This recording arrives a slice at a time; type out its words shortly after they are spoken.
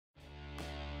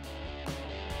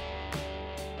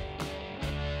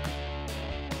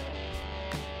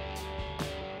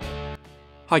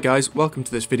Hi guys, welcome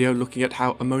to this video looking at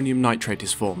how ammonium nitrate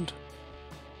is formed.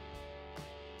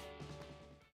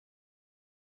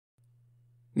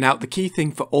 Now the key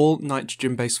thing for all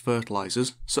nitrogen based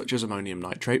fertilisers, such as ammonium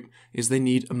nitrate, is they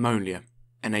need ammonia,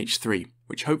 NH3,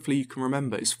 which hopefully you can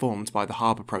remember is formed by the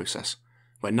Haber process,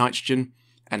 where nitrogen,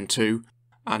 N2,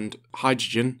 and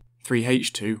hydrogen,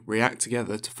 3H2, react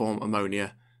together to form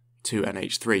ammonia,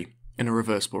 2NH3, in a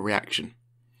reversible reaction.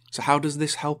 So how does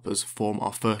this help us form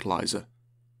our fertiliser?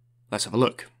 Let's have a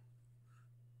look.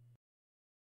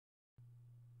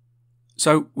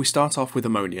 So we start off with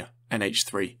ammonia,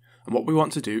 NH3, and what we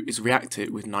want to do is react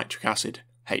it with nitric acid,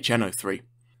 HNO3.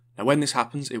 Now when this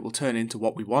happens, it will turn into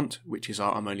what we want, which is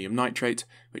our ammonium nitrate,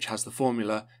 which has the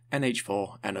formula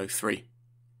NH4NO3.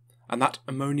 And that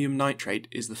ammonium nitrate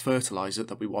is the fertiliser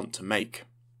that we want to make.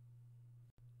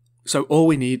 So all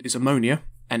we need is ammonia,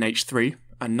 NH3,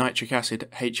 and nitric acid,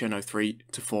 HNO3,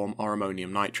 to form our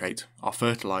ammonium nitrate, our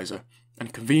fertiliser.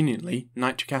 And conveniently,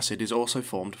 nitric acid is also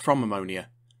formed from ammonia.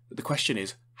 But the question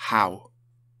is, how?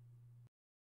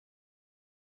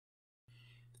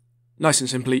 Nice and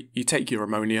simply, you take your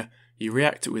ammonia, you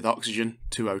react it with oxygen,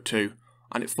 2O2,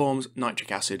 and it forms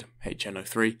nitric acid,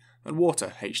 HNO3, and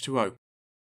water, H2O.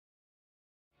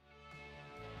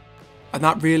 And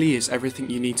that really is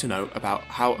everything you need to know about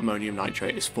how ammonium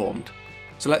nitrate is formed.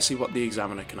 So let's see what the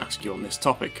examiner can ask you on this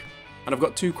topic. And I've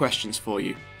got two questions for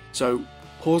you. So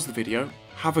pause the video,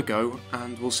 have a go,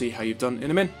 and we'll see how you've done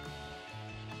in a minute.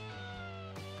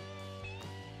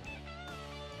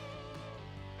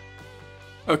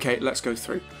 Okay, let's go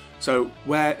through. So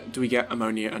where do we get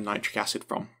ammonia and nitric acid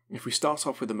from? If we start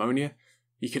off with ammonia,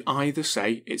 you can either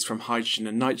say it's from hydrogen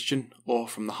and nitrogen or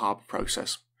from the Haber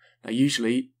process. Now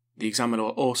usually the examiner will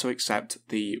also accept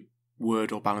the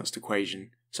word or balanced equation.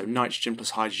 So nitrogen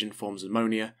plus hydrogen forms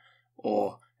ammonia,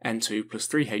 or N2 plus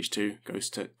 3H2 goes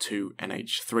to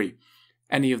 2NH3.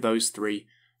 Any of those three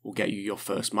will get you your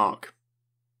first mark.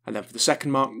 And then for the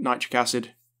second mark, nitric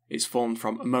acid, is formed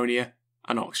from ammonia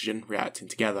and oxygen reacting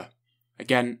together.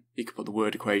 Again, you can put the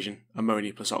word equation,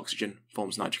 ammonia plus oxygen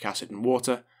forms nitric acid and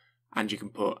water, and you can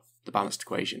put the balanced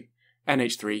equation,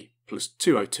 NH3 plus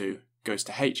 2O2 goes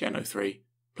to HNO3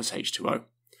 plus H2O.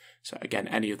 So again,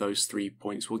 any of those 3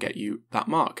 points will get you that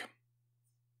mark.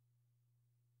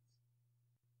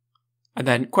 And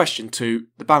then question 2,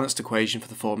 the balanced equation for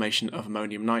the formation of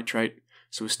ammonium nitrate.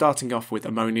 So we're starting off with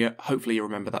ammonia, hopefully you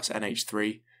remember that's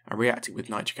NH3, and reacting with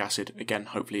nitric acid, again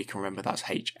hopefully you can remember that's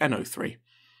HNO3.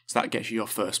 So that gets you your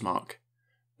first mark.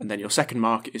 And then your second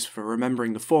mark is for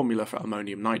remembering the formula for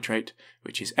ammonium nitrate,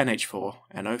 which is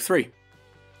NH4NO3.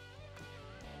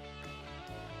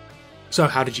 So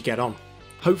how did you get on?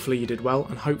 Hopefully you did well,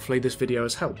 and hopefully this video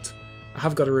has helped. I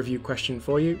have got a review question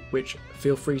for you, which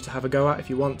feel free to have a go at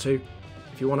if you want to.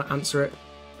 If you want to answer it,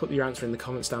 put your answer in the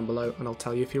comments down below and I'll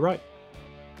tell you if you're right.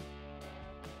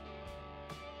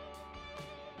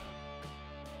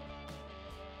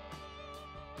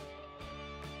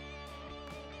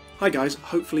 Hi guys,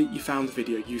 hopefully you found the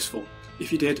video useful.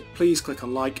 If you did, please click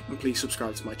on like and please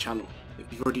subscribe to my channel.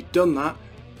 If you've already done that,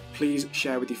 please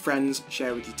share with your friends,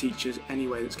 share with your teachers, any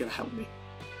way that's going to help me.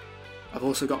 I've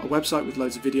also got a website with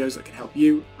loads of videos that can help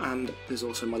you, and there's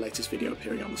also my latest video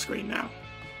appearing on the screen now.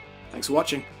 Thanks for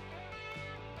watching.